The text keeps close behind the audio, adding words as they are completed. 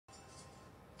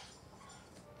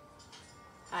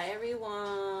Hi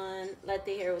everyone,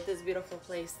 Letty here with this Beautiful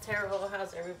Place Tarot.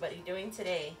 How's everybody doing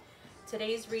today?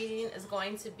 Today's reading is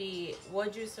going to be,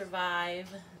 would you survive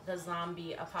the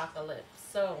zombie apocalypse?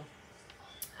 So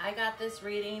I got this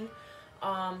reading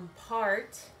from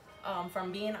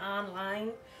being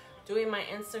online, doing my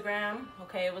Instagram.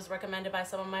 Okay, it was recommended by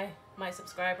some of my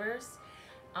subscribers.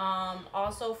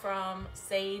 Also from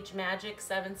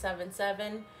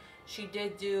Sagesaick777. She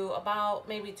did do about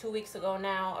maybe 2 weeks ago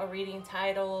now a reading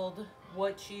titled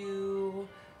 "Would You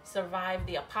Survive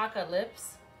the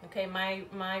Apocalypse?" Okay, my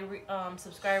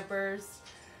subscribers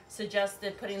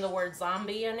suggested putting the word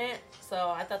zombie in it,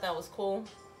 so I thought that was cool.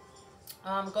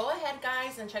 Go ahead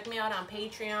guys and check me out on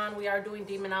Patreon. We are doing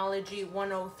Demonology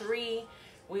 103.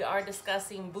 We are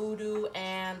discussing voodoo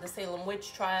and the Salem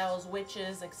witch trials,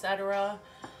 witches, etc.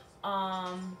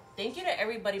 Thank you to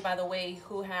everybody, by the way,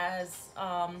 who has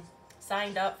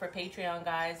signed up for Patreon,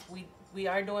 guys. We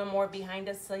are doing more behind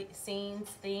the scenes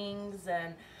things,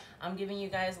 and I'm giving you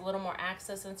guys a little more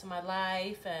access into my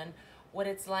life and what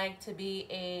it's like to be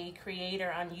a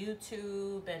creator on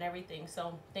YouTube and everything.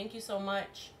 So thank you so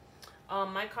much.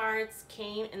 My cards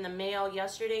came in the mail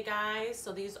yesterday, guys.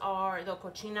 So these are the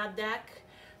Cochina deck.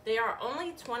 They are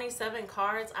only 27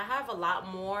 cards. I have a lot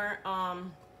more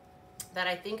that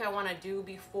I think I want to do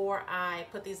before I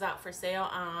put these out for sale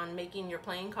on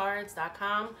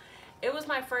makingyourplayingcards.com. It was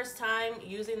my first time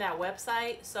using that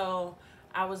website, so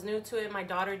I was new to it. My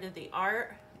daughter did the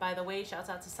art. By the way, shouts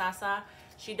out to Sasa.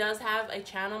 She does have a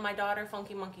channel, my daughter,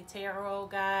 Funky Monkey Tarot,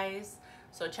 guys.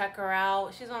 So check her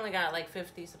out. She's only got like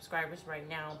 50 subscribers right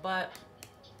now, but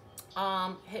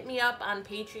hit me up on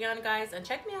Patreon, guys, and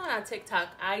check me out on TikTok.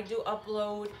 I do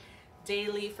upload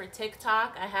daily for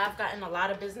TikTok. I have gotten a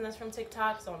lot of business from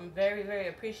TikTok, so I'm very, very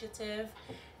appreciative.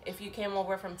 If you came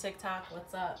over from TikTok,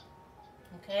 what's up?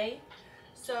 Okay,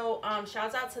 so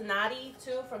shouts out to Nadi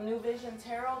too from New Vision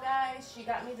Tarot, guys. She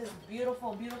got me this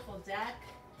beautiful, beautiful deck.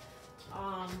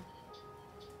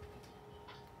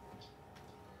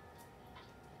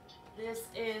 This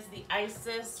is the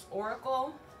Isis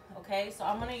Oracle. Okay, so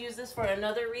I'm gonna use this for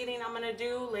another reading I'm gonna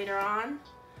do later on.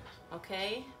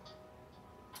 Okay.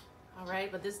 All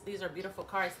right, but these are beautiful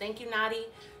cards. Thank you, Nadi.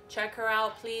 Check her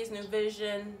out, please. New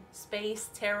Vision Space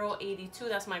Tarot 82.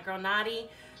 That's my girl, Nadi.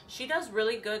 She does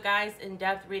really good, guys,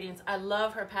 in-depth readings. I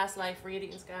love her past life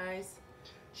readings, guys.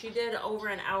 She did over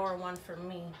an hour one for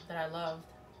me that I loved.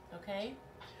 Okay,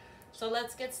 so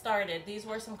let's get started. These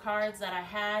were some cards that I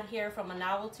had here from a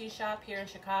novelty shop here in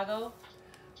Chicago.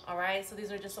 All right, so these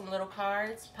are just some little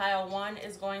cards. Pile 1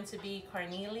 is going to be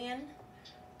Carnelian.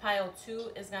 Pile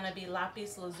 2 is going to be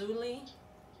Lapis Lazuli.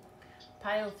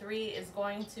 Pile 3 is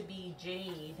going to be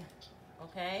Jade.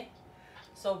 Okay?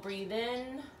 So breathe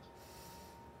in,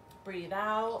 breathe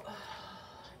out,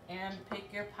 and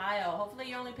pick your pile. Hopefully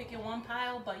you're only picking one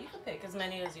pile, but you can pick as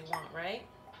many as you want, right?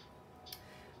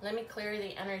 Let me clear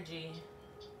the energy.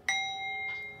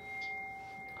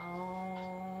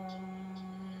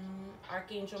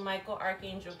 Archangel Michael,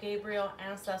 Archangel Gabriel,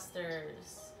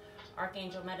 ancestors.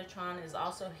 Archangel Metatron is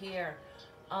also here.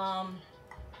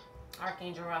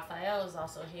 Archangel Raphael is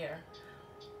also here.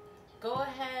 Go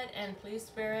ahead and please,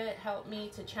 Spirit, help me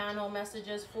to channel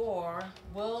messages for,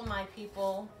 will my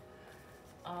people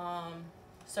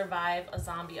survive a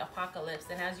zombie apocalypse?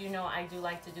 And as you know, I do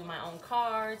like to do my own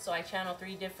cards, so I channel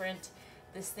 3 different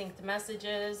distinct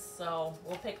messages, so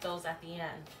we'll pick those at the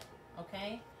end.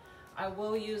 Okay, I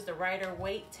will use the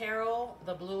Rider-Waite Tarot,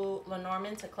 the blue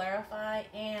Lenormand, to clarify,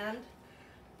 and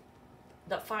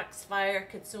the Foxfire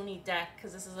Kitsune deck,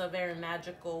 because this is a very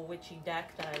magical, witchy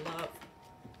deck that I love.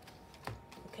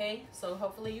 Okay, so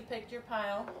hopefully you picked your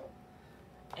pile,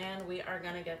 and we are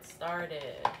going to get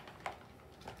started.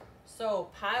 So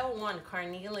pile 1,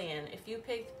 Carnelian. If you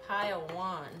picked pile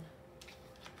 1,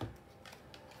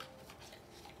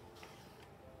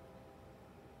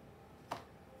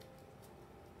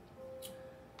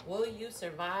 will you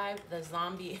survive the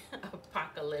zombie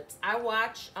apocalypse? I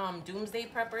watch Doomsday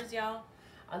Preppers, y'all.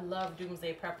 I love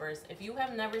Doomsday Preppers. If you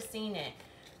have never seen it,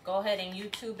 go ahead and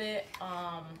YouTube it.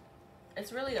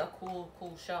 It's really a cool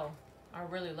show. I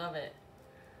really love it.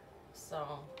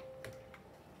 So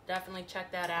definitely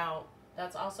check that out.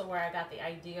 That's also where I got the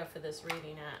idea for this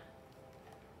reading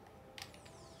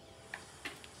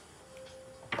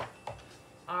at.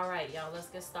 All right, y'all, let's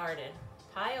get started.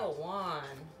 Pile 1.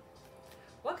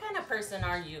 What kind of person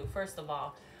are you, first of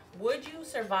all? Would you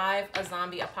survive a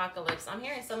zombie apocalypse? I'm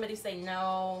hearing somebody say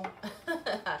no.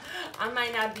 I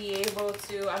might not be able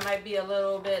to. I might be a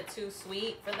little bit too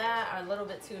sweet for that, or a little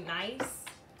bit too nice.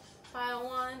 Pile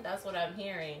 1, that's what I'm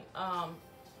hearing.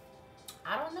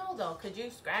 I don't know though. Could you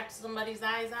scratch somebody's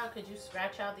eyes out? Could you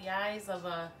scratch out the eyes of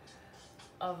a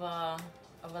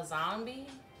zombie?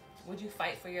 Would you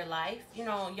fight for your life? You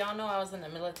know, y'all know I was in the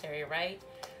military, right?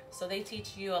 So they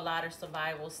teach you a lot of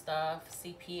survival stuff,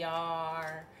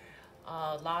 CPR,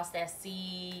 lost at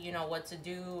sea, you know what to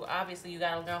do. Obviously, you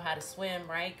gotta know how to swim,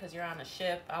 right? Because you're on a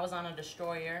ship. I was on a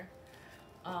destroyer.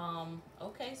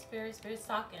 Okay, Spirit's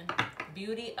talking.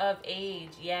 Beauty of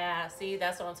age. Yeah, see,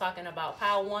 that's what I'm talking about.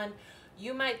 Pile 1,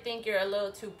 you might think you're a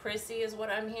little too prissy is what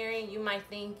I'm hearing. You might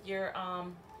think you're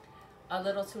a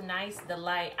little too nice. The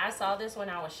light. I saw this when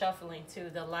I was shuffling too.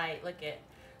 The light. Look at.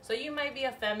 So you might be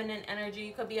a feminine energy.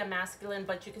 You could be a masculine,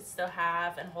 but you could still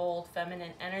have and hold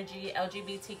feminine energy.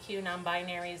 LGBTQ,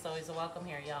 non-binary is always a welcome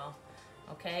here, y'all.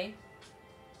 Okay.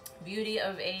 Beauty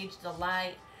of age, the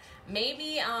light.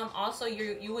 Maybe also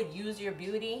you would use your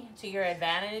beauty to your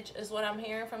advantage is what I'm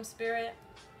hearing from Spirit.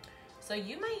 So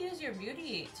you might use your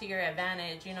beauty to your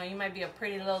advantage. You know, you might be a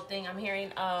pretty little thing. I'm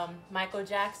hearing Michael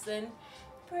Jackson.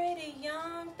 Pretty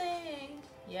young thing.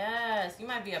 Yes, you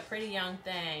might be a pretty young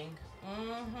thing.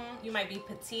 You might be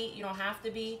petite. You don't have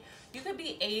to be. You could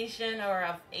be Asian or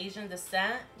of Asian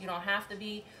descent. You don't have to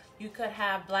be. You could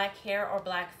have black hair or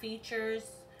black features.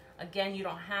 Again, you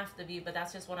don't have to be, but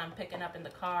that's just what I'm picking up in the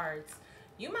cards.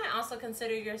 You might also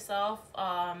consider yourself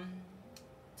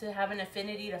to have an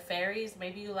affinity to fairies.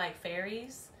 Maybe you like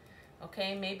fairies.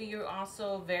 Okay, maybe you're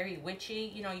also very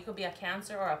witchy. You know, you could be a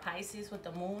Cancer or a Pisces with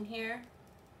the moon here.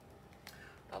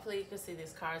 Hopefully you can see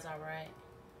these cards all right.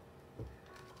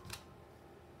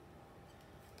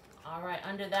 All right,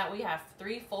 under that we have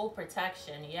threefold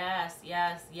protection. Yes,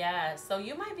 yes, yes. So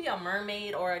you might be a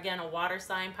mermaid or again a water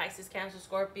sign, Pisces, Cancer,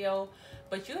 Scorpio,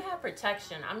 but you have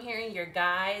protection. I'm hearing your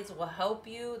guides will help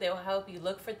you. They will help you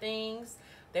look for things.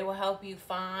 They will help you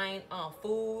find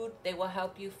food. They will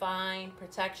help you find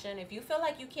protection. If you feel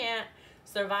like you can't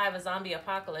survive a zombie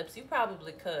apocalypse, you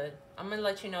probably could. I'm gonna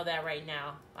let you know that right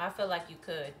now. I feel like you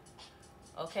could.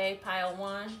 Okay, pile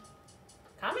 1.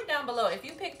 Comment down below. If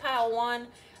you pick pile 1,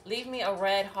 leave me a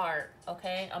red heart,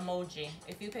 okay? Emoji.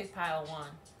 If you pick pile 1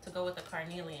 to go with the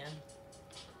Carnelian.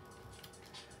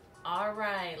 All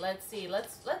right, let's see.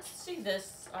 Let's see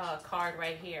this card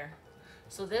right here.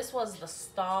 So this was the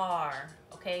Star,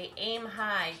 okay? Aim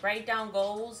high. Write down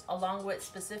goals along with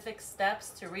specific steps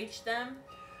to reach them.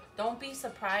 Don't be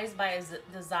surprised by a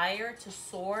desire to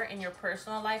soar in your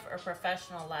personal life or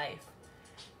professional life.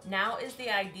 Now is the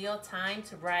ideal time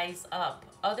to rise up.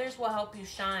 Others will help you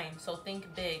shine, so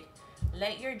think big.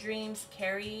 Let your dreams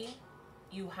carry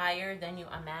you higher than you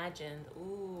imagined.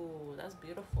 Ooh, that's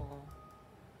beautiful.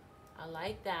 I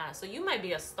like that. So you might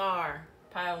be a star,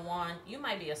 pile 1. You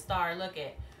might be a star. Look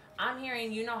it. I'm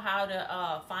hearing you know how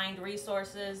to find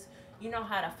resources. You know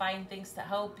how to find things to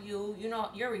help you. You know,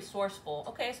 you're resourceful.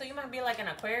 Okay, so you might be like an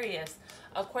Aquarius.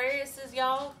 Aquariuses,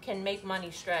 y'all, can make money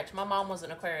stretch. My mom was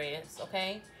an Aquarius,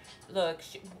 okay? Look,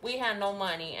 we had no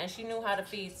money, and she knew how to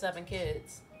feed 7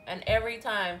 kids. And every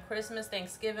time, Christmas,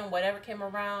 Thanksgiving, whatever came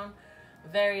around,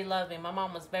 very loving. My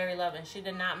mom was very loving. She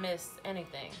did not miss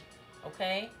anything,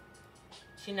 okay?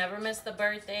 She never missed a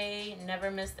birthday,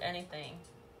 never missed anything.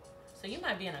 So you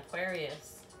might be an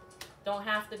Aquarius. Don't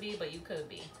have to be, but you could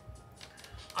be.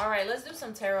 All right, let's do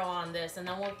some tarot on this, and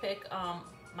then we'll pick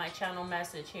my channel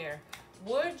message here.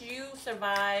 Would you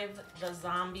survive the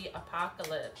zombie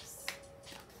apocalypse?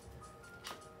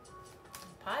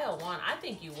 Pile 1, I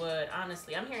think you would,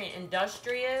 honestly. I'm hearing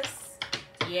industrious.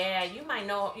 Yeah, you might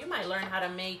learn how to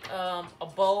make a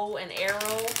bow and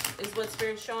arrow is what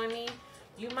Spirit's showing me.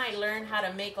 You might learn how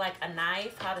to make like a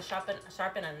knife, how to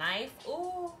sharpen a knife.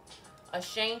 Ooh, a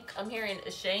shank. I'm hearing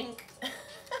a shank.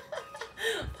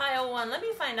 Pile 1, let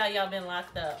me find out y'all been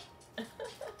locked up.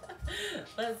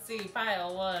 Let's see,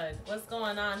 pile 1. What's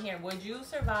going on here? Would you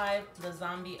survive the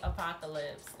zombie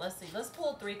apocalypse? Let's see. Let's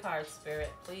pull 3 cards,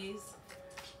 Spirit, please.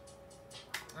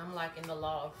 I'm liking the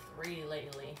law of 3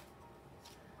 lately.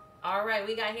 All right,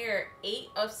 we got here 8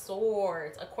 of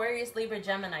Swords. Aquarius, Libra,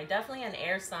 Gemini. Definitely an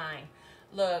air sign.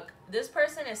 Look, this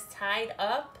person is tied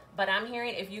up, but I'm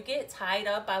hearing if you get tied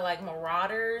up by like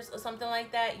marauders or something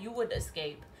like that, you would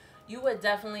escape. You would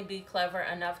definitely be clever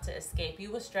enough to escape.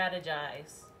 You would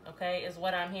strategize, okay, is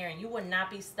what I'm hearing. You would not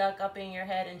be stuck up in your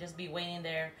head and just be waiting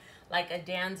there like a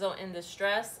damsel in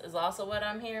distress is also what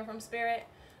I'm hearing from Spirit.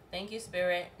 Thank you,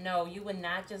 Spirit. No, you would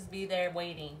not just be there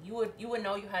waiting. You would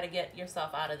know how to get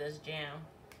yourself out of this jam.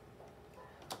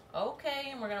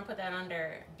 Okay, and we're going to put that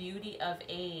under Beauty of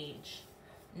Age.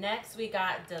 Next, we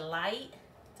got Delight.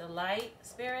 Delight,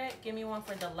 Spirit. Give me one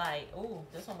for Delight. Ooh,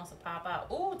 this one wants to pop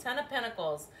out. Ooh, 10 of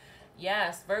Pentacles.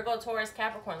 Yes, Virgo, Taurus,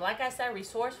 Capricorn. Like I said,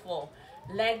 resourceful,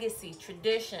 legacy,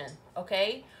 tradition,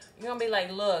 okay? You're going to be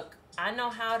like, look, I know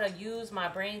how to use my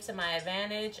brain to my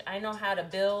advantage. I know how to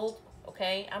build,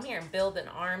 okay? I'm here and build an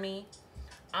army.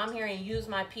 I'm here and use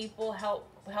my people, help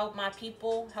my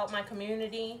people, help my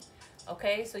community.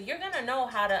 Okay, so you're gonna know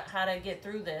how to get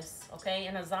through this. Okay,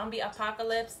 in a zombie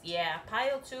apocalypse, yeah,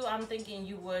 pile 2, I'm thinking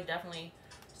you would definitely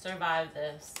survive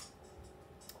this.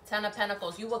 10 of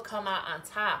Pentacles, you will come out on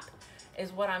top,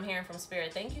 is what I'm hearing from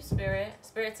Spirit. Thank you, Spirit.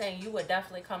 Spirit saying you would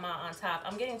definitely come out on top.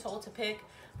 I'm getting told to pick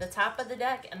the top of the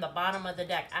deck and the bottom of the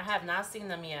deck. I have not seen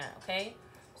them yet. Okay.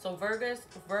 So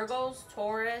Virgos,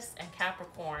 Taurus, and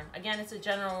Capricorn. Again, it's a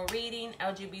general reading.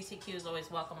 LGBTQ is always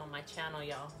welcome on my channel,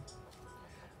 y'all.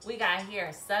 We got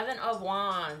here 7 of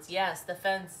Wands. Yes,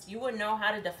 defense. You would know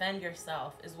how to defend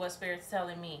yourself is what Spirit's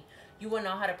telling me. You would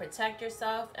know how to protect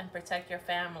yourself and protect your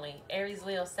family. Aries,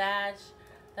 Leo, Sag.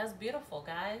 That's beautiful,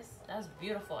 guys. That's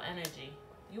beautiful energy.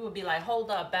 You would be like,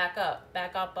 hold up, back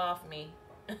up off me.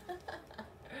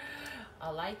 I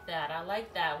like that. I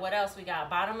like that. What else we got?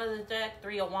 Bottom of the deck,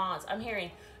 3 of Wands. I'm hearing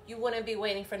you wouldn't be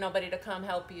waiting for nobody to come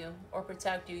help you or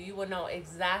protect you. You would know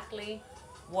exactly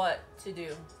what to do.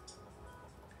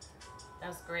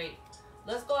 That's great.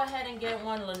 Let's go ahead and get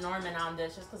one Lenormand on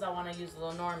this just because I want to use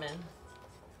Lenormand.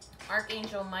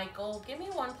 Archangel Michael, give me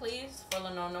one, please, for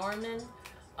Lenormand.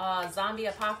 Zombie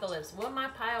apocalypse. Will my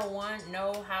pile 1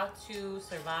 know how to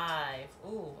survive?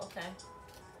 Ooh, okay.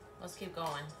 Let's keep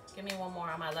going. Give me one more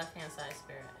on my left-hand side,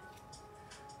 Spirit.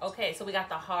 Okay, so we got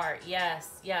the heart.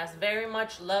 Yes, yes. Very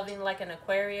much loving like an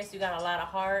Aquarius. You got a lot of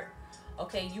heart.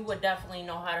 Okay, you would definitely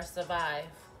know how to survive.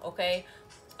 Okay.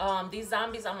 These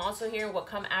zombies, I'm also hearing, will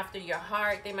come after your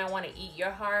heart. They might want to eat your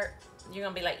heart. You're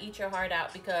going to be like, eat your heart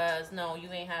out because, no,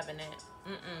 you ain't having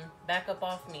it. Back up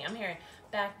off me. I'm hearing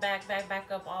back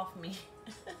up off me.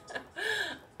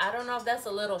 I don't know if that's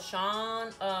a Little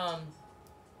Sean.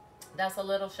 That's a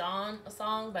Little Sean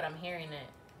song, but I'm hearing it.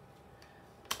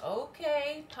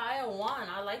 Okay, pile 1.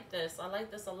 I like this. I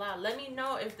like this a lot. Let me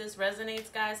know if this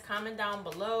resonates, guys. Comment down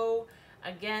below.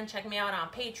 Again, check me out on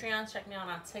Patreon. Check me out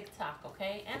on TikTok,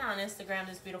 okay? And on Instagram,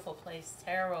 this Beautiful Place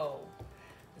Tarot.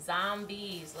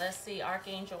 Zombies. Let's see.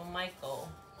 Archangel Michael.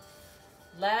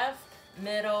 Left,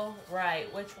 middle,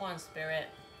 right. Which one, Spirit?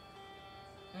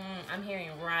 I'm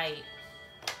hearing right.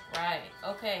 Right.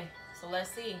 Okay. So let's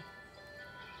see.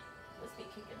 Let's be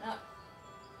kicking up.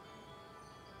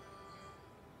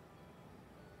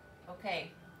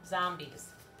 Okay. Zombies.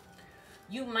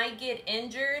 You might get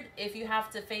injured if you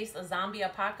have to face a zombie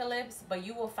apocalypse, but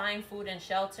you will find food and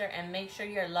shelter and make sure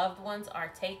your loved ones are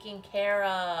taken care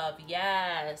of.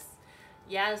 Yes.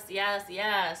 Yes, yes,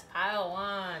 yes. Pile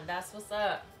 1. That's what's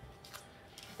up.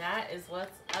 That is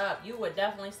what's up. You would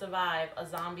definitely survive a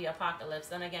zombie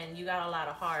apocalypse. And again, you got a lot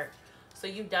of heart. So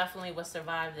you definitely would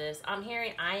survive this. I'm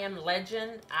hearing I Am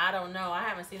Legend. I don't know. I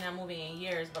haven't seen that movie in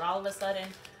years. But all of a sudden,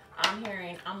 I'm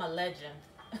hearing I'm a legend.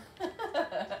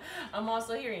 I'm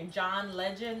also hearing John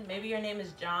Legend. Maybe your name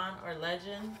is John or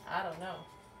Legend. I don't know.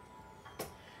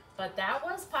 But that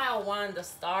was pile 1, the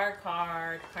star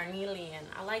card, Carnelian.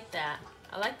 I like that.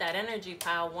 I like that energy,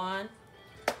 pile 1.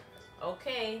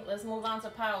 Okay, let's move on to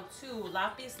pile 2,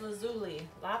 Lapis Lazuli.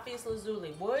 Lapis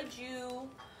Lazuli, would you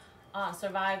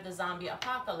survive the zombie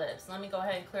apocalypse? Let me go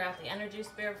ahead and clear out the energy,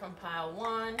 Spirit, from pile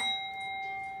 1.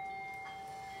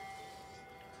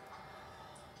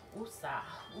 Oosa,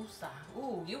 oosa.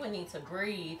 Ooh, you would need to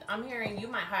breathe. I'm hearing you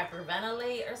might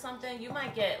hyperventilate or something. You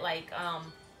might get like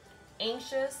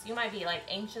anxious. You might be like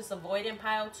anxious avoidant,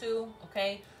 pile 2.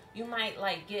 Okay, you might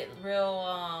like get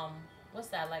real what's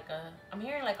that, like I'm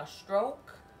hearing like a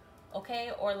stroke.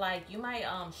 Okay, or like you might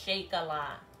shake a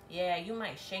lot. Yeah, you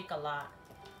might shake a lot.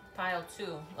 Pile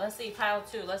 2. Let's see, pile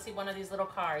 2. Let's see one of these little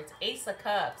cards. Ace of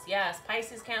Cups. Yes,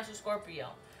 Pisces, Cancer, Scorpio.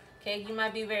 Okay, you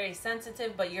might be very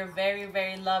sensitive, but you're very,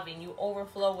 very loving. You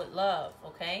overflow with love,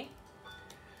 okay?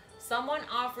 Someone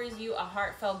offers you a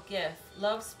heartfelt gift.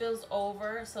 Love spills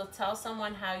over, so tell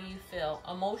someone how you feel.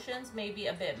 Emotions may be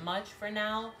a bit much for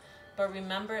now, but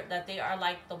remember that they are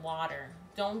like the water.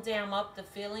 Don't dam up the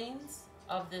feelings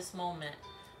of this moment.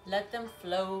 Let them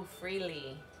flow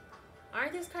freely.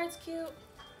 Aren't these cards cute?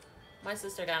 My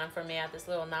sister got them for me at this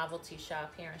little novelty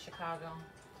shop here in Chicago.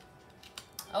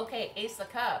 Okay, Ace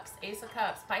of Cups. Ace of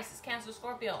Cups. Pisces, Cancer,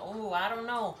 Scorpio. Ooh, I don't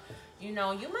know. You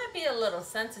know, you might be a little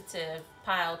sensitive,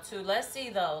 pile 2. Let's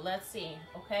see, though. Let's see,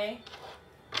 okay?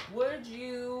 Would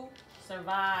you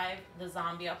survive the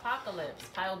zombie apocalypse?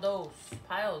 Pile 2.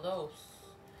 Pile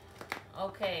 2.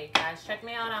 Okay, guys, check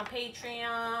me out on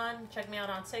Patreon. Check me out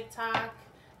on TikTok.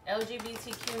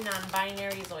 LGBTQ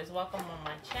non-binary is always welcome on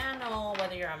my channel,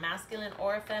 whether you're a masculine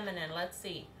or a feminine. Let's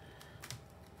see.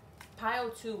 Pile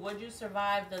 2, would you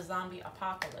survive the zombie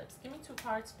apocalypse? Give me 2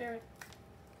 cards, Spirit.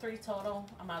 3 total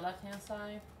on my left-hand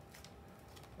side.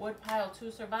 Would pile 2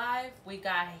 survive? We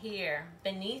got here,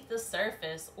 beneath the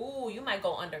surface. Ooh, you might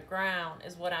go underground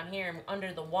is what I'm hearing,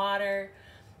 under the water.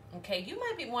 Okay, you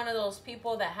might be one of those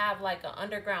people that have like an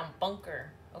underground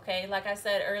bunker. Okay, like I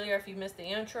said earlier, if you missed the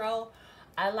intro,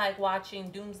 I like watching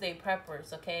Doomsday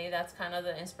Preppers. Okay, that's kind of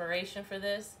the inspiration for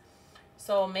this.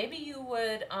 So maybe you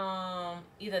would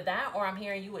either that, or I'm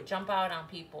hearing you would jump out on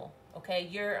people. Okay,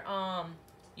 you're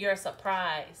a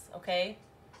surprise. Okay,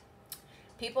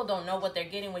 people don't know what they're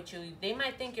getting with you. They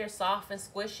might think you're soft and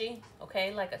squishy,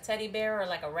 okay, like a teddy bear or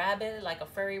like a rabbit, like a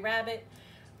furry rabbit.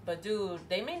 But dude,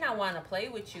 they may not want to play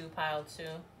with you, pile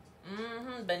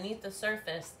 2. Beneath the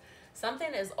surface.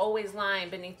 Something is always lying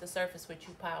beneath the surface with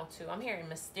you, pile 2. I'm hearing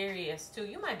mysterious too.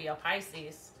 You might be a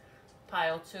Pisces,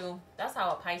 pile 2. That's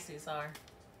how a Pisces are.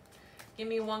 Give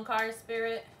me 1 card,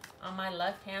 Spirit, on my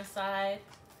left-hand side.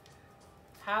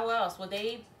 How else? Would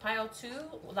they, pile 2,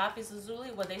 Lapis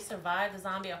Lazuli, would they survive the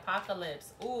zombie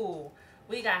apocalypse? Ooh,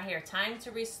 we got here, time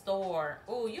to restore.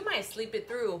 Ooh, you might sleep it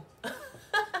through.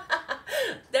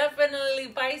 Definitely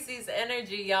Pisces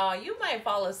energy, y'all. You might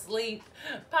fall asleep.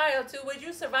 Pile 2, would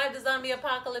you survive the zombie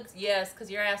apocalypse? Yes,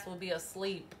 because your ass will be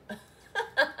asleep.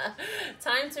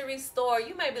 Time to restore.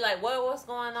 You might be like, what's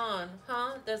going on?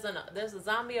 Huh? There's a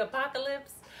zombie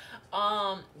apocalypse?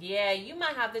 Yeah, you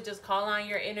might have to just call on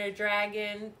your inner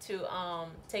dragon to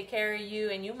take care of you,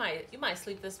 and you might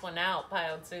sleep this one out,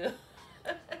 pile 2.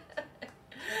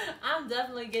 I'm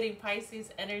definitely getting Pisces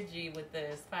energy with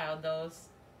this, pile dose.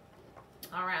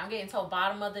 All right, I'm getting told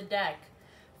bottom of the deck.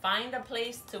 Find a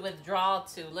place to withdraw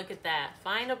to. Look at that.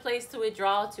 Find a place to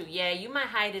withdraw to. Yeah, you might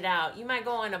hide it out. You might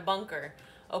go in a bunker.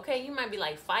 Okay, you might be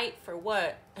like, fight for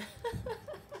what?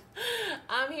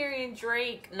 I'm hearing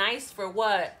Drake, nice for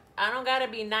what? I don't gotta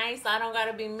be nice. I don't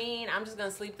gotta be mean. I'm just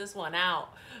gonna sleep this one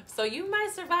out. So you might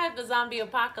survive the zombie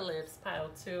apocalypse, pile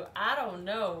 2. I don't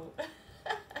know.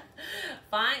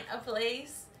 Find a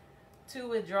place to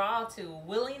withdraw to.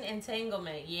 Willing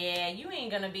entanglement. Yeah, you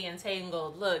ain't gonna be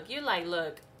entangled. Look, you're like,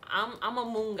 look, I'm a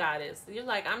moon goddess. You're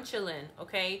like, I'm chilling,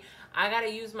 okay? I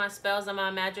gotta use my spells and my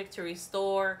magic to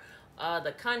restore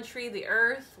the country, the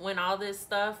earth, when all this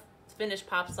stuff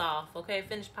pops off, okay?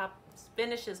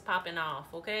 Finishes popping off,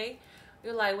 okay?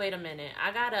 You're like, wait a minute,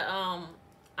 I gotta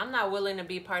I'm not willing to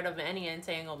be part of any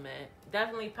entanglement.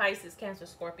 Definitely Pisces, Cancer,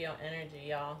 Scorpio energy,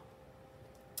 y'all.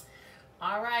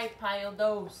 All right, pile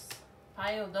dose.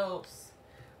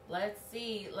 Let's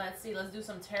see, let's do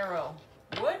some tarot.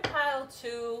 Would pile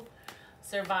 2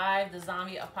 survive the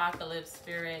zombie apocalypse,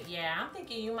 Spirit? Yeah, I'm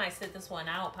thinking you might sit this one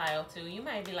out, pile 2. You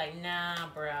might be like, nah,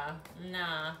 bruh,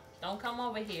 nah, don't come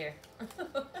over here.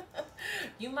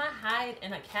 You might hide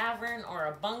in a cavern or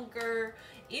a bunker,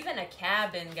 even a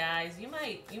cabin, guys. You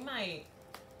might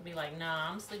be like,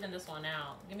 nah, I'm sleeping this one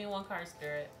out. Give me 1 card,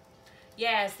 Spirit.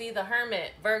 Yeah, see, the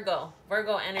Hermit, Virgo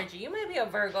energy. You might be a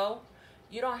Virgo.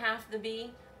 You don't have to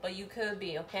be, but you could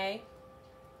be, okay?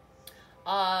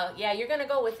 Yeah, you're gonna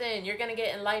go within. You're gonna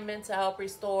get enlightenment to help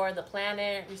restore the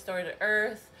planet, restore the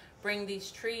earth, bring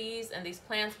these trees and these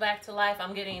plants back to life.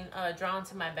 I'm getting drawn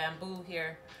to my bamboo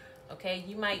here. Okay,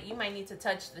 you might need to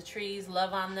touch the trees,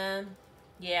 love on them.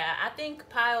 Yeah, I think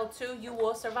pile 2, you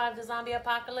will survive the zombie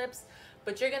apocalypse,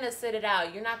 but you're gonna sit it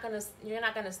out. You're not gonna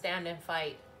stand and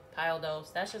fight, pile dose.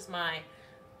 That's just my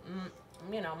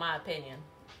my opinion.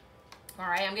 All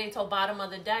right, I'm getting told bottom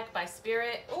of the deck by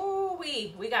Spirit. Ooh,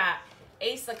 we got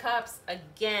Ace of Cups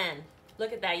again.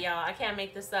 Look at that, y'all. I can't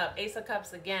make this up. Ace of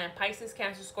Cups again. Pisces,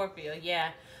 Cancer, Scorpio.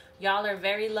 Yeah, y'all are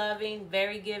very loving,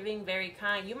 very giving, very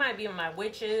kind. You might be my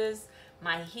witches,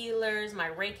 my healers, my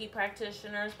Reiki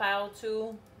practitioners, pile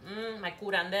 2. My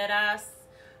curanderas.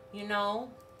 You know,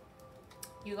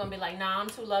 you're gonna be like, nah, I'm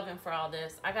too loving for all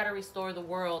this. I gotta restore the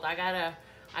world. I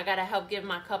gotta help give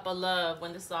my cup of love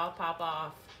when this all pop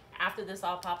off. After this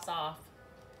all pops off.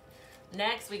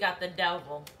 Next, we got the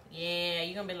Devil. Yeah,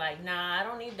 you're gonna be like, nah, I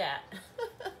don't need that.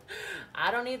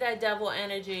 I don't need that devil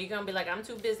energy. You're gonna be like, I'm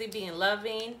too busy being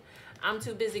loving. I'm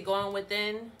too busy going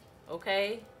within,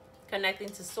 okay? Connecting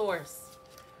to source.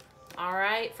 All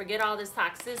right, forget all this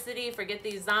toxicity. Forget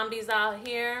these zombies out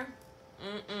here.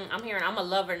 I'm hearing I'm a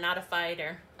lover, not a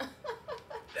fighter.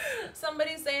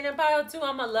 Somebody's saying in pile 2,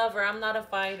 I'm a lover, I'm not a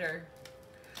fighter.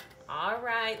 All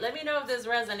right, let me know if this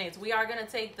resonates. We are going to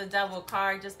take the Devil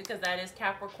card just because that is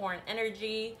Capricorn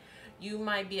energy. You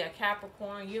might be a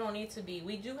Capricorn. You don't need to be.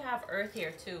 We do have Earth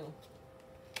here too.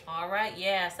 All right,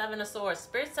 yeah, 7 of Swords.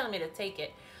 Spirit's telling me to take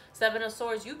it. Seven of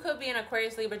Swords, you could be an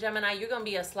Aquarius, Libra, Gemini. You're going to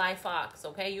be a sly fox,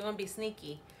 okay? You're going to be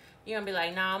sneaky. You're going to be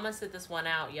like, nah, I'm going to sit this one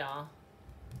out, y'all.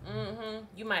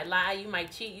 You might lie, you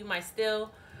might cheat, you might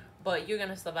steal, but you're going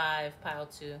to survive, pile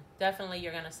 2. Definitely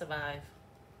you're going to survive.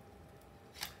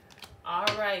 All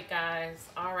right, guys.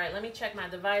 All right, let me check my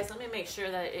device. Let me make sure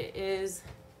that it is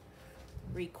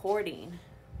recording.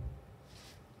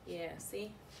 Yeah,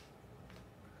 see?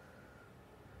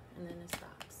 And then it stops.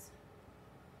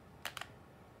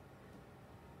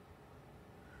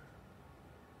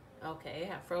 Okay, it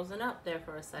had frozen up there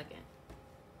for a second.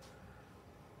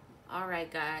 All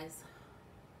right, guys.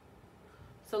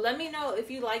 So let me know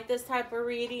if you like this type of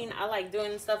reading. I like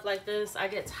doing stuff like this. I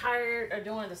get tired of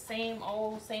doing the same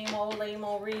old, lame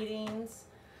old readings.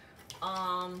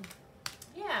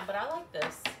 Yeah, but I like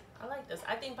this. I like this.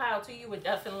 I think pile 2, you would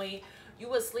definitely, you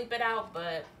would sleep it out,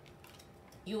 but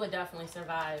you would definitely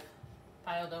survive.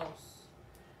 Pile 2.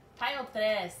 Pile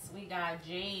 3, we got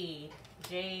Jade.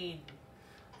 Jade.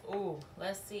 Ooh,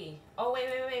 let's see. Oh,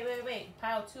 wait.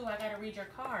 Pile 2, I gotta read your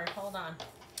card. Hold on.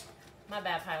 My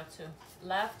bad, pile 2.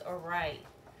 Left or right?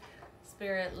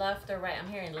 Spirit, left or right?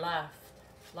 I'm hearing left.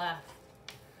 Left.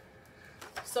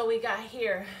 So we got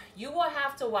here, you will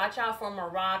have to watch out for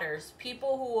marauders,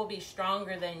 people who will be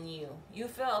stronger than you. You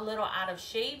feel a little out of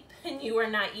shape and you are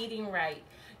not eating right.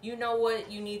 You know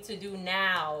what you need to do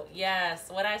now. Yes,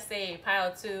 what I say,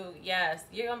 pile 2, yes.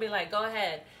 You're going to be like, go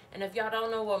ahead. And if y'all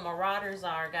don't know what marauders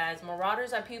are, guys,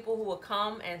 marauders are people who will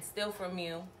come and steal from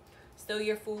you, steal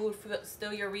your food,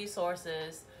 steal your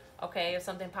resources, okay, if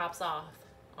something pops off,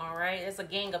 all right? It's a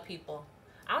gang of people.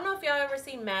 I don't know if y'all ever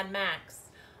seen Mad Max.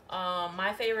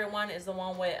 My favorite one is the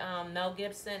one with Mel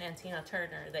Gibson and Tina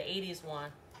Turner, the 80s one.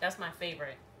 That's my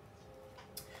favorite.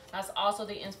 That's also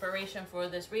the inspiration for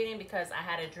this reading because I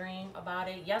had a dream about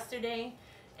it yesterday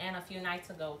and a few nights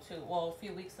ago too. Well, a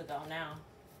few weeks ago now.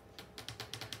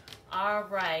 All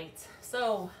right.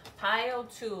 So, pile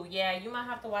 2. Yeah, you might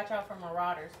have to watch out for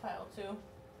marauders, pile 2.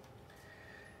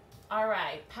 All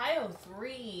right. Pile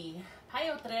 3.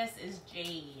 Pile 3 is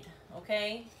Jade.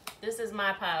 Okay? This is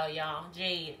my pile, y'all.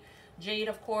 Jade. Jade,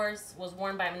 of course, was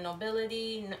worn by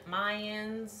nobility,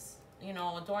 Mayans, you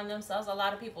know, adorn themselves. A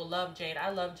lot of people love Jade. I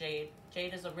love Jade.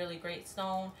 Jade is a really great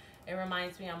stone. It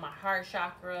reminds me of my heart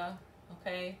chakra.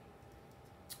 Okay?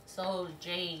 So,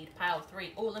 Jade, pile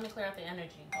 3. Oh, let me clear out the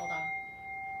energy. Hold on.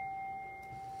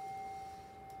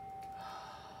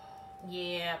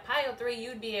 Yeah, pile 3,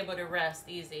 you'd be able to rest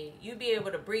easy. You'd be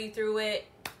able to breathe through it.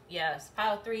 Yes,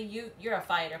 pile 3, you're a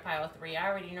fighter, pile 3. I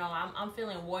already know. I'm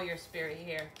feeling warrior spirit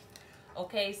here.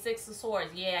 Okay, 6 of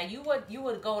Swords. Yeah, you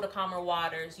would go to calmer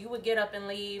waters. You would get up and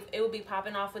leave. It would be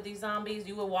popping off with these zombies.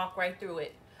 You would walk right through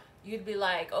it. You'd be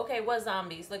like, okay, what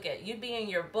zombies? Look at, you'd be in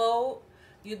your boat.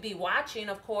 You'd be watching,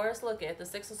 of course. Look at the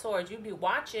 6 of Swords. You'd be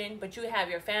watching, but you have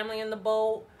your family in the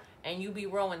boat, and you be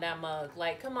rowing that mug.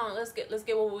 Like, come on, let's get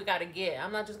what we gotta get.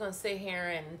 I'm not just gonna sit here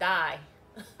and die.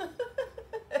 Oh,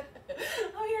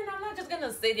 yeah, no, I'm not just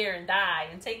gonna sit here and die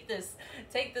and take this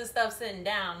stuff sitting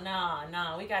down.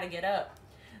 No, we gotta get up.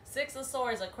 6 of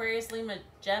Swords, Aquarius, Lima,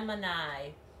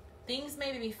 Gemini. Things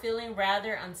may be feeling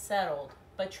rather unsettled,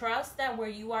 but trust that where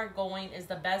you are going is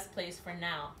the best place for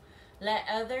now. Let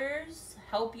others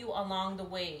help you along the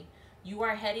way. You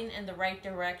are heading in the right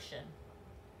direction.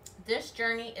 This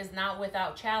journey is not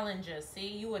without challenges. See,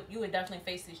 you would definitely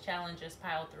face these challenges,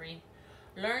 pile 3.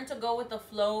 Learn to go with the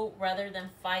flow rather than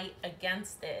fight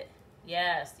against it.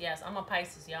 Yes, I'm a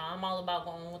Pisces, y'all. I'm all about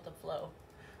going with the flow.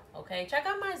 Okay, check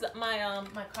out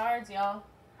my cards, y'all.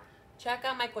 Check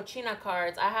out my cochina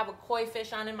cards. I have a koi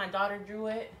fish on it. My daughter drew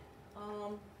it.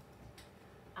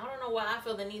 I don't know why I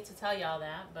feel the need to tell y'all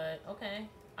that, but okay.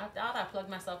 I thought I plugged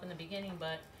myself in the beginning,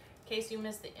 but in case you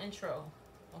missed the intro,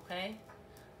 okay?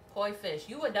 Koi fish.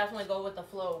 You would definitely go with the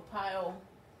flow. Pile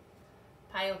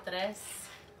 3.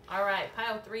 All right,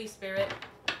 pile 3, spirit.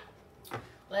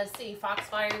 Let's see.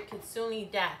 Foxfire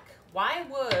Kitsune deck. Why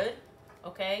would,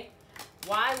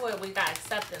 we got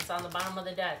acceptance on the bottom of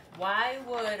the deck. Why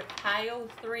would pile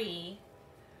 3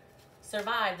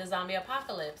 survive the zombie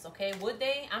apocalypse? Okay, would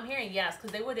they? I'm hearing yes,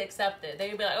 because they would accept it.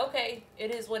 They'd be like, okay,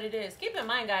 it is what it is. Keep in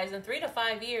mind, guys, in 3 to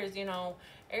 5 years, you know,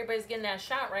 everybody's getting that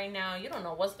shot right now. You don't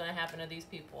know what's going to happen to these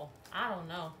people. I don't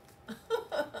know.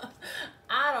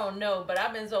 I don't know, but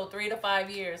I've been told 3 to 5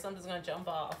 years something's going to jump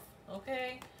off.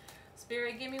 Okay,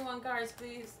 Spirit, give me one card,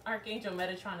 please. Archangel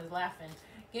Metatron is laughing.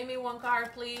 Give me one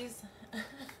card, please.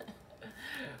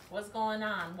 What's going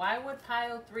on? Why would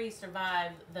pile 3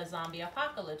 survive the zombie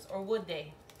apocalypse, or would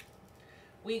they?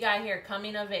 We got here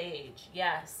coming of age.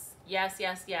 Yes.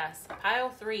 Pile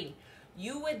 3.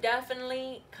 You would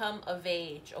definitely come of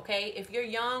age, okay? If you're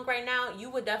young right now, you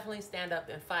would definitely stand up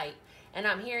and fight. And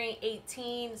I'm hearing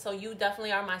 18, so you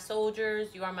definitely are my soldiers.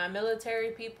 You are my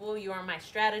military people. You are my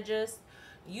strategists.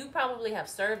 You probably have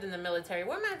served in the military.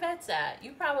 Where my vets at?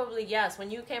 You probably, yes, when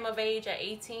you came of age at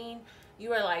 18, you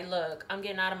were like, look, I'm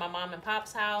getting out of my mom and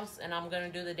pop's house, and I'm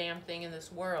going to do the damn thing in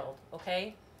this world,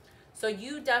 okay? So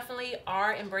you definitely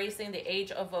are embracing the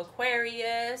age of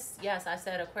Aquarius. Yes, I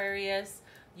said Aquarius.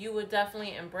 You would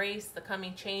definitely embrace the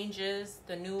coming changes,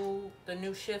 the new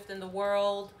shift in the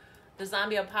world. The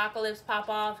zombie apocalypse pop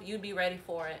off, you'd be ready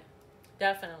for it.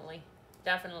 Definitely.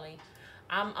 Definitely.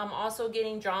 I'm also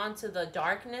getting drawn to the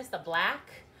darkness, the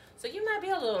black. So you might be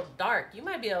a little dark. You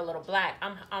might be a little black.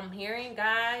 I'm hearing,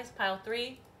 guys, pile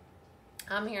 3.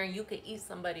 I'm hearing you could eat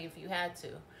somebody if you had to.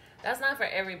 That's not for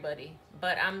everybody,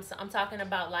 but I'm talking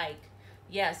about, like,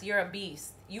 yes, you're a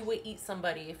beast. You would eat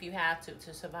somebody if you had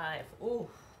to survive. Ooh,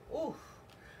 ooh.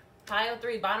 Pile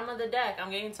 3, bottom of the deck.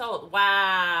 I'm getting told.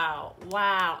 Wow,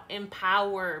 wow.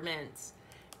 Empowerment.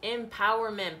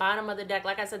 Empowerment, bottom of the deck.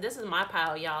 Like I said, this is my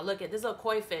pile, y'all. Look at this is a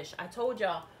koi fish. I told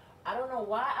y'all. I don't know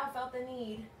why I felt the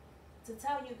need to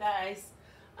tell you guys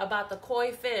about the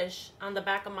koi fish on the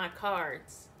back of my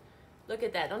cards. Look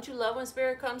at that. Don't you love when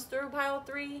spirit comes through, pile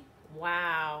 3?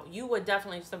 Wow. You would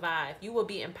definitely survive. You would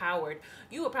be empowered.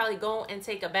 You would probably go and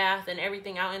take a bath and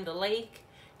everything out in the lake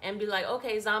and be like,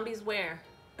 okay, zombies where?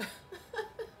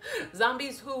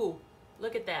 Zombies who?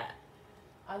 Look at that.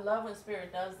 I love when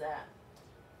spirit does that.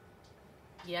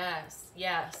 Yes,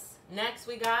 yes. Next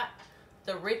we got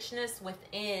the richness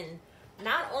within.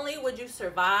 Not only would you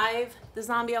survive the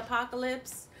zombie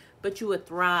apocalypse, but you would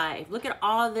thrive. Look at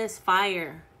all this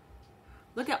fire.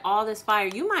 Look at all this fire.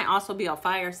 You might also be a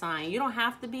fire sign. You don't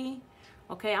have to be.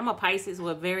 Okay, I'm a Pisces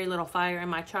with very little fire in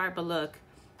my chart, but look,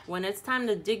 when it's time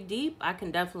to dig deep, I can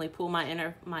definitely pull my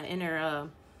inner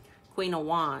Queen of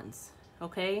Wands.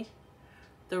 Okay,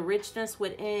 the richness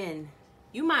within.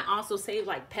 You might also save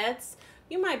like pets.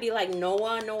 You might be like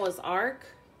Noah's Ark,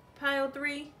 pile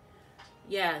 3.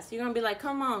 Yes, you're gonna be like,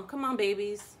 come on,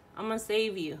 babies, I'm gonna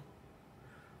save you.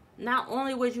 Not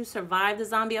only would you survive the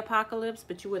zombie apocalypse,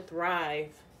 but you would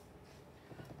thrive.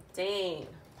 Dang,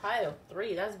 pile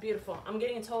 3, that's beautiful. I'm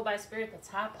getting told by spirit the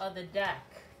top of the deck.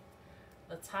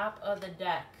 The top of the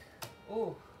deck.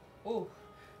 Ooh, ooh.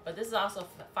 But this is also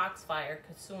Foxfire,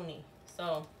 Kasuni.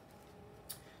 So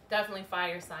definitely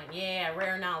fire sign. Yeah,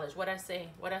 rare knowledge. What I say?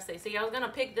 What I say? See, I was gonna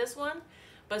pick this one,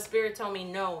 but spirit told me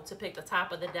no to pick the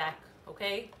top of the deck.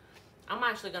 Okay, I'm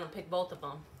actually gonna pick both of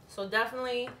them. So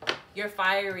definitely you're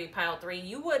fiery, pile 3.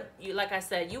 You like I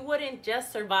said, you wouldn't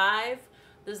just survive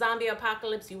the zombie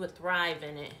apocalypse, you would thrive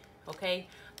in it. Okay,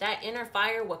 that inner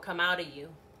fire would come out of you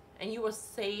and you will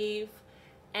save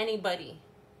anybody.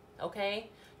 Okay,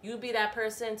 you'd be that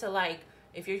person to, like,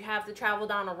 if you have to travel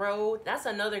down a road. That's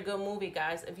another good movie,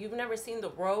 guys. If you've never seen The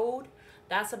Road,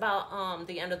 that's about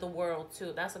the end of the world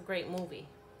too. That's a great movie.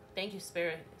 Thank you,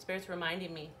 Spirit. Spirit's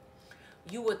reminding me.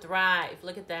 You would thrive.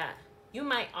 Look at that. You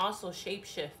might also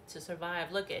shapeshift to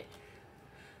survive. Look at,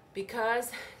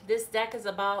 because this deck is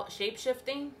about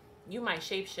shapeshifting, you might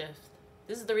shapeshift.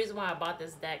 This is the reason why I bought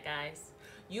this deck, guys.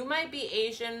 You might be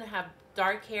Asian, have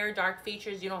dark hair, dark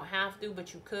features. You don't have to,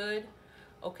 but you could.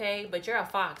 Okay, but you're a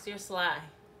fox. You're sly.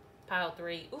 Pile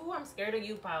 3. Ooh, I'm scared of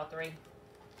you, pile 3.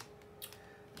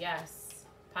 Yes.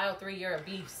 Pile 3, you're a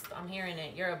beast. I'm hearing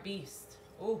it. You're a beast.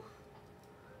 Ooh.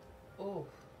 Ooh.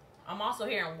 I'm also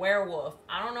hearing werewolf.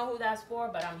 I don't know who that's for,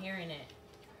 but I'm hearing it.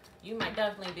 You might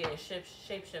definitely be a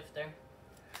shapeshifter.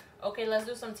 Okay, let's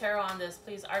do some tarot on this,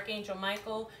 please. Archangel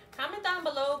Michael. Comment down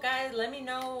below, guys. Let me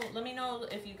know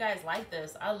if you guys like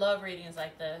this. I love readings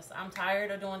like this. I'm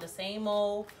tired of doing the same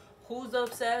old. Who's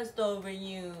obsessed over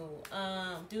you?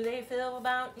 Do they feel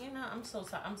about, you know, I'm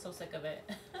so sick of it.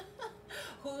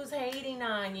 Who's hating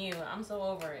on you? I'm so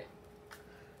over it.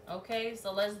 Okay,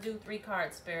 so let's do 3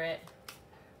 cards, Spirit.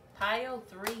 Pile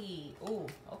 3. Ooh,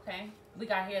 okay. We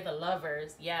got here the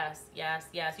Lovers. Yes, yes,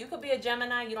 yes. You could be a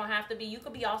Gemini. You don't have to be. You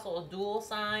could be also a dual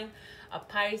sign, a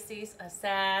Pisces, a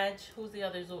Sag. Who's the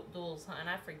other dual sign?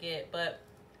 I forget, but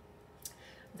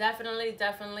definitely,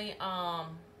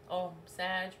 oh,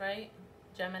 Sag, right?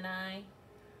 Gemini.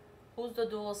 Who's the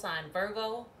dual sign?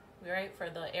 Virgo, right?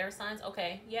 For the air signs.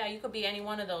 Okay, yeah, you could be any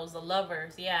one of those. The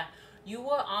Lovers, yeah. You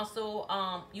will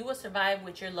also, you will survive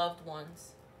with your loved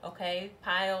ones. Okay,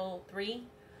 pile 3.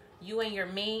 You and your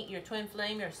mate, your twin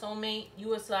flame, your soulmate, you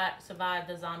will survive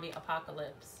the zombie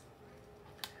apocalypse.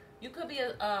 You could be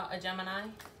a Gemini.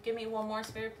 Give me one more,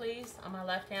 Spirit, please, on my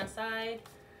left-hand side.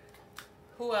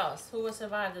 Who else? Who will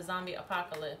survive the zombie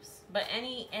apocalypse? But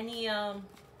any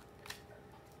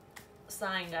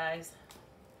sign, guys.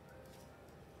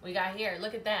 We got here,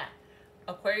 look at that.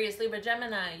 Aquarius, Libra,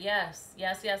 Gemini. Yes,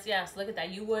 yes, yes, yes. Look at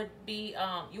that. You would be,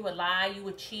 you would lie, you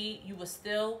would cheat, you would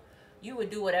steal, you would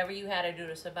do whatever you had to do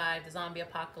to survive the zombie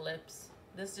apocalypse.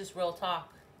 This is just real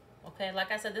talk. Okay,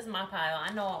 like I said, this is my pile.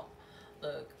 I know,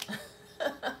 look,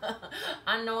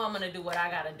 I know I'm gonna do what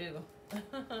I gotta do.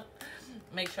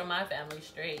 Make sure my family's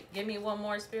straight. Give me one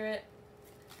more, Spirit.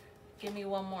 Give me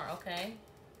one more, okay?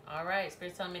 All right,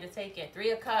 Spirit's telling me to take it.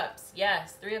 3 of Cups.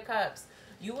 Yes, 3 of Cups.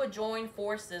 You will join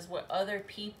forces with other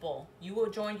people. You will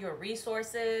join your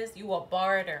resources. You will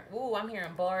barter. Ooh, I'm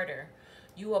hearing barter.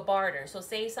 You will barter. So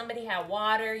say somebody had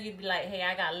water, you'd be like, hey,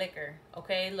 I got liquor.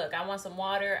 Okay, look, I want some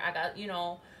water. I got, you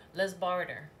know, let's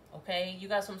barter. Okay, you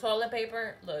got some toilet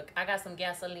paper? Look, I got some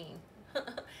gasoline.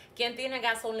 ¿Quién tiene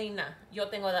gasolina? Yo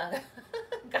tengo la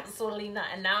gasolina.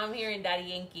 And now I'm hearing Daddy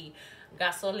Yankee,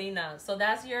 gasolina. So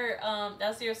that's your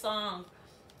song,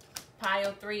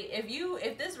 pile 3.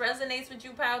 If this resonates with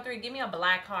you, pile 3, give me a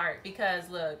black heart, because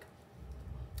look,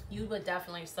 you would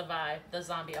definitely survive the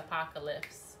zombie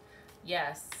apocalypse.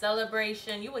 Yes,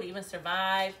 celebration. You would even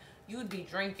survive. You would be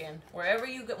drinking wherever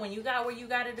you go. When you got where you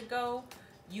got it to go,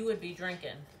 you would be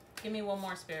drinking. Give me one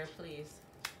more, Spirit, please.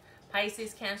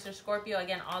 Pisces, Cancer, Scorpio.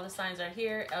 Again, all the signs are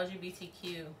here.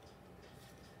 LGBTQ.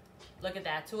 Look at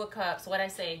that. 2 of Cups. What I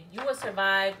say? You will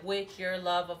survive with your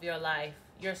love of your life,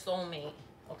 your soulmate.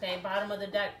 Okay, bottom of the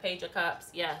deck, Page of Cups.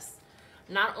 Yes.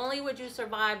 Not only would you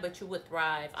survive, but you would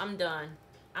thrive. I'm done.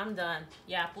 I'm done.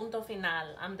 Yeah, punto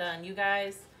final. I'm done. You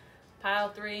guys, pile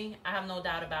 3, I have no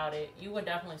doubt about it. You would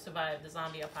definitely survive the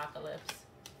zombie apocalypse.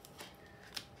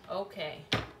 Okay,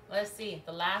 let's see.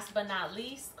 The last but not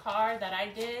least card that I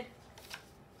did.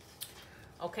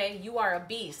 Okay, you are a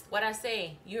beast. What I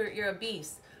say? You're a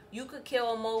beast. You could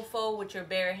kill a mofo with your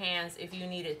bare hands if you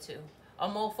needed to. A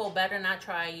mofo better not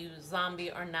try you, zombie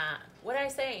or not. What I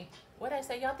say? What I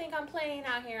say? Y'all think I'm playing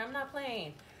out here? I'm not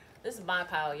playing. This is my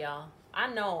pile, y'all.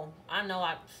 I know,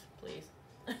 please.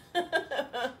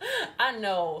 I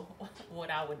know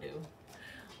what I would do.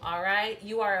 All right,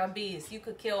 you are a beast. You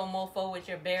could kill a mofo with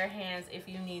your bare hands if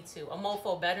you need to. A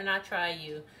mofo better not try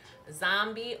you,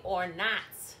 zombie or not.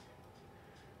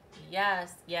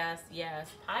 Yes, yes,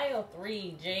 yes. Pile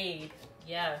 3, Jade.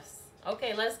 Yes.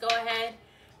 Okay, let's go ahead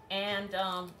and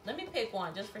let me pick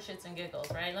one just for shits and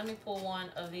giggles, right? Let me pull one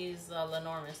of these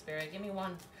Lenormand, Spirit. Give me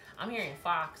one. I'm hearing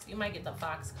Fox. You might get the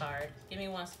Fox card. Give me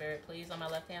one, Spirit, please, on my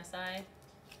left-hand side.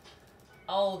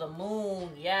 Oh, the moon.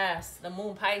 Yes, the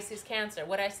moon, Pisces, Cancer.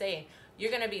 What I say?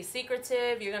 You're going to be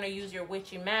secretive. You're going to use your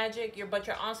witchy magic. But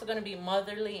you're also going to be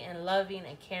motherly and loving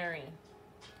and caring.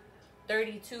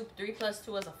 32, 3 plus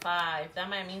 2 is a 5. That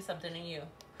might mean something to you.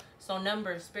 So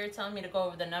numbers, Spirit telling me to go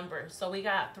over the numbers. So we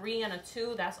got 3 and a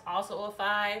 2. That's also a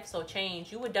 5. So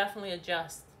change. You would definitely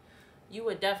adjust. You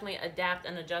would definitely adapt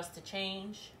and adjust to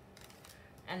change.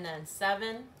 And then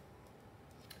 7.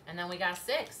 And then we got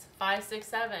 6. 5, 6,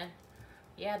 7.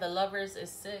 Yeah, the Lovers is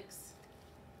 6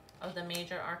 of the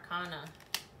major arcana.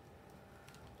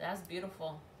 That's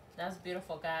beautiful. That's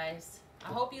beautiful, guys. I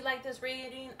hope you like this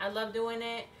reading. I love doing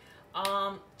it.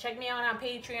 Check me out on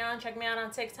Patreon. Check me out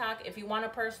on TikTok. If you want a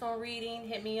personal reading,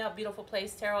 hit me up,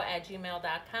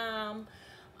 beautifulplacetarot@gmail.com.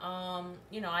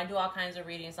 You know, I do all kinds of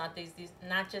readings, not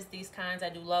just these kinds. I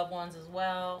do loved ones as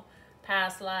well,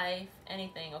 past life,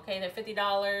 anything. Okay, they're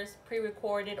 $50,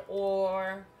 pre-recorded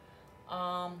or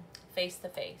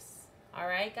face-to-face. All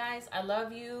right, guys, I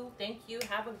love you. Thank you.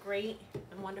 Have a great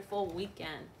and wonderful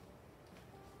weekend.